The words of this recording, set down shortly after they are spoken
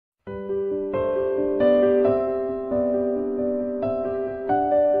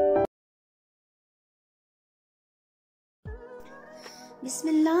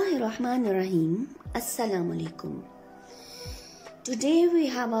Bismillahirrahmanirrahim. Assalamu alaikum. Today we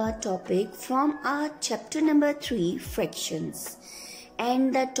have a topic from our chapter number 3, fractions,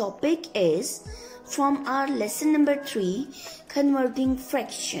 and the topic is from our lesson number 3, converting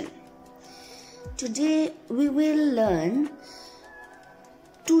fraction. Today we will learn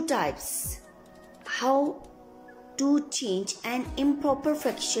two types: how to change an improper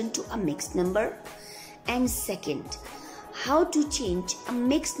fraction to a mixed number, and second, how to change a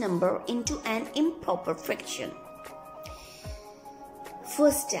mixed number into an improper fraction.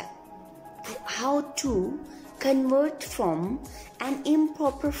 First step, how to convert from an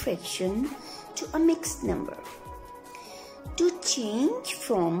improper fraction to a mixed number. To change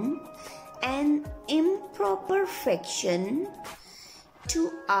from an improper fraction to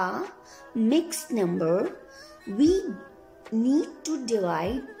a mixed number, we need to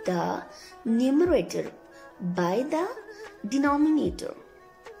divide the numerator by the denominator.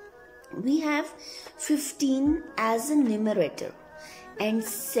 We have 15 as a numerator and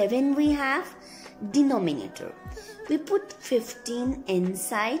 7 we have denominator. We put 15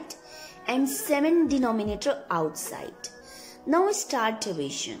 inside and 7 denominator outside. Now we start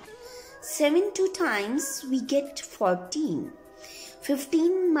division. 7 2 times we get 14.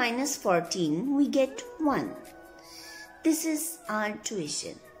 15 minus 14 we get 1. This is our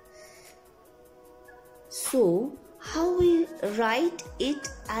division. So how we write it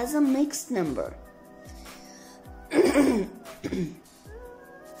as a mixed number?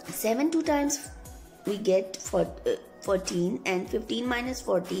 7 2 times we get 14 and 15 minus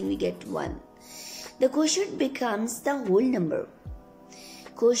 14 we get 1. The quotient becomes the whole number.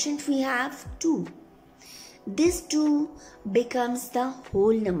 Quotient we have 2. This 2 becomes the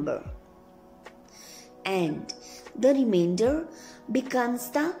whole number. And the remainder becomes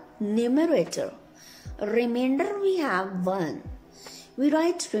the numerator. Remainder we have 1. We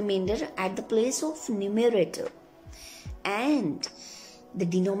write remainder at the place of numerator. And the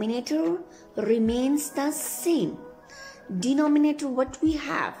denominator remains the same. Denominator what we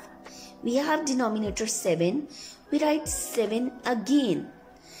have? We have denominator 7. We write 7 again.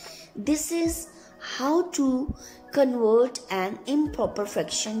 This is how to convert an improper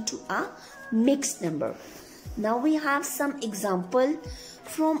fraction to a mixed number. Now we have some example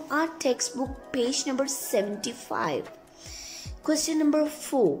from our textbook, page number 75. Question number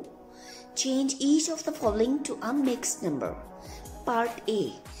 4. Change each of the following to a mixed number. Part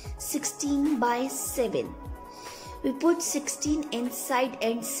A, 16 by 7. We put 16 inside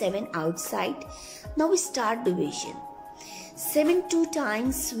and 7 outside. Now we start division. 7 2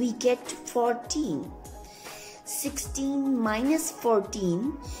 times we get 14. 16 minus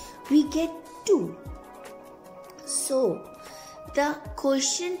 14 we get 2. So the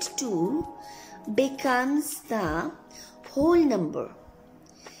quotient 2 becomes the whole number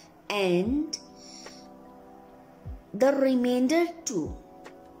and the remainder 2.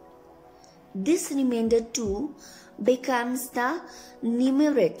 This remainder 2 becomes the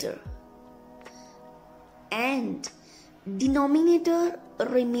numerator and denominator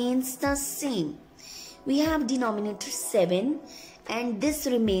remains the same. We have denominator 7 and this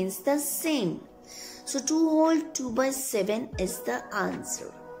remains the same. So 2 whole 2 by 7 is the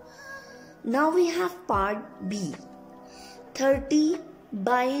answer. Now we have part B, 30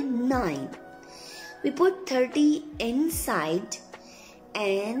 by 9. We put 30 inside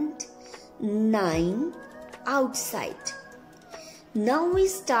and 9 outside. Now we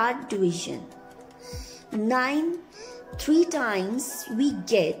start division. 9 3 times we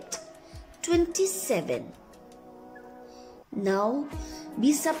get 27. Now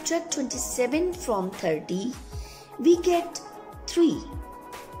we subtract 27 from 30. We get 3.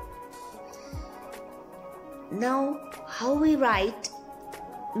 Now how we write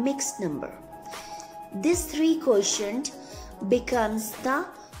mixed number? This 3 quotient becomes the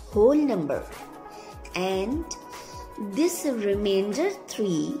whole number and this remainder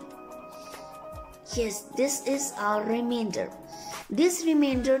 3, yes, this is our remainder. This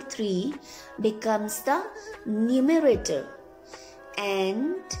remainder 3 becomes the numerator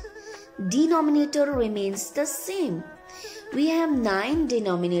and denominator remains the same. We have 9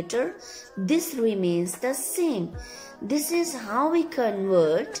 denominator. This remains the same. This is how we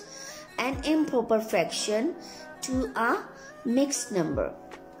convert an improper fraction to a mixed number.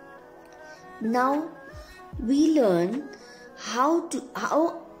 Now we learn how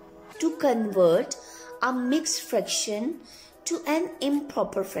to convert a mixed fraction to an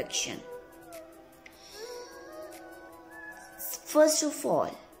improper fraction. First of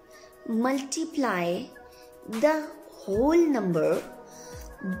all, multiply the whole number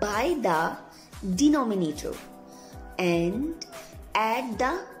by the denominator and add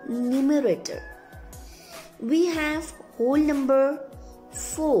the numerator. We have whole number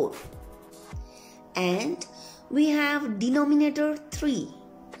 4 and we have denominator 3.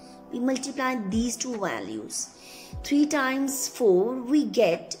 We multiply these two values. 3 times 4 we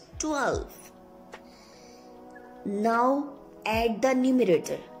get 12. Now add the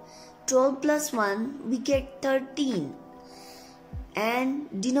numerator. 12 plus 1 we get 13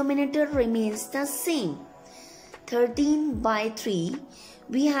 and denominator remains the same. 13 by 3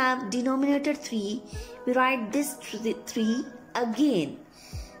 we have denominator 3. We write this 3 again.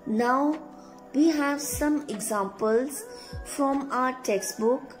 Now we have some examples from our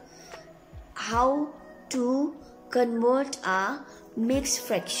textbook how to convert a mixed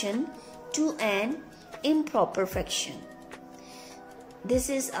fraction to an improper fraction. This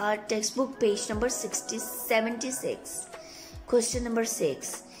is our textbook page number 76. Question number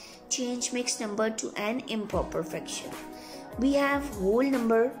 6. Change mixed number to an improper fraction. We have whole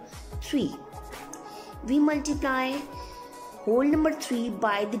number 3. We multiply whole number 3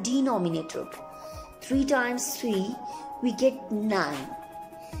 by the denominator. 3 times 3 we get 9.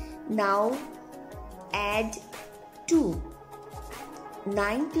 Now add 2.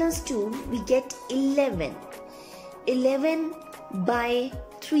 9 plus 2 we get 11. 11 by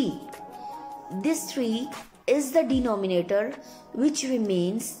 3. This 3 is the denominator which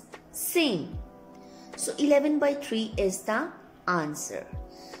remains same. So 11 by 3 is the answer.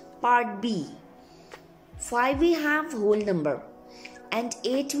 Part B. 5 we have whole number and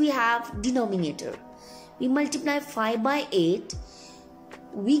 8 we have denominator. We multiply 5 by 8,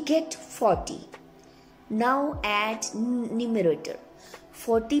 we get 40. Now add numerator.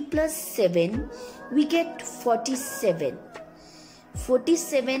 40 plus 7, we get 47.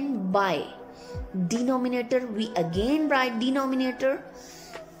 47 by denominator, we again write denominator.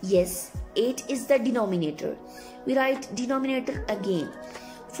 Yes, 8 is the denominator. We write denominator again.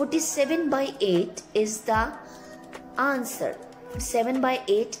 47 by 8 is the answer. 7 by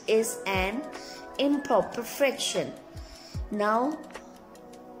 8 is an improper fraction. Now,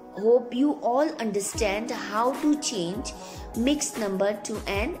 hope you all understand how to change mixed number to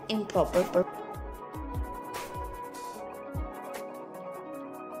an improper fraction.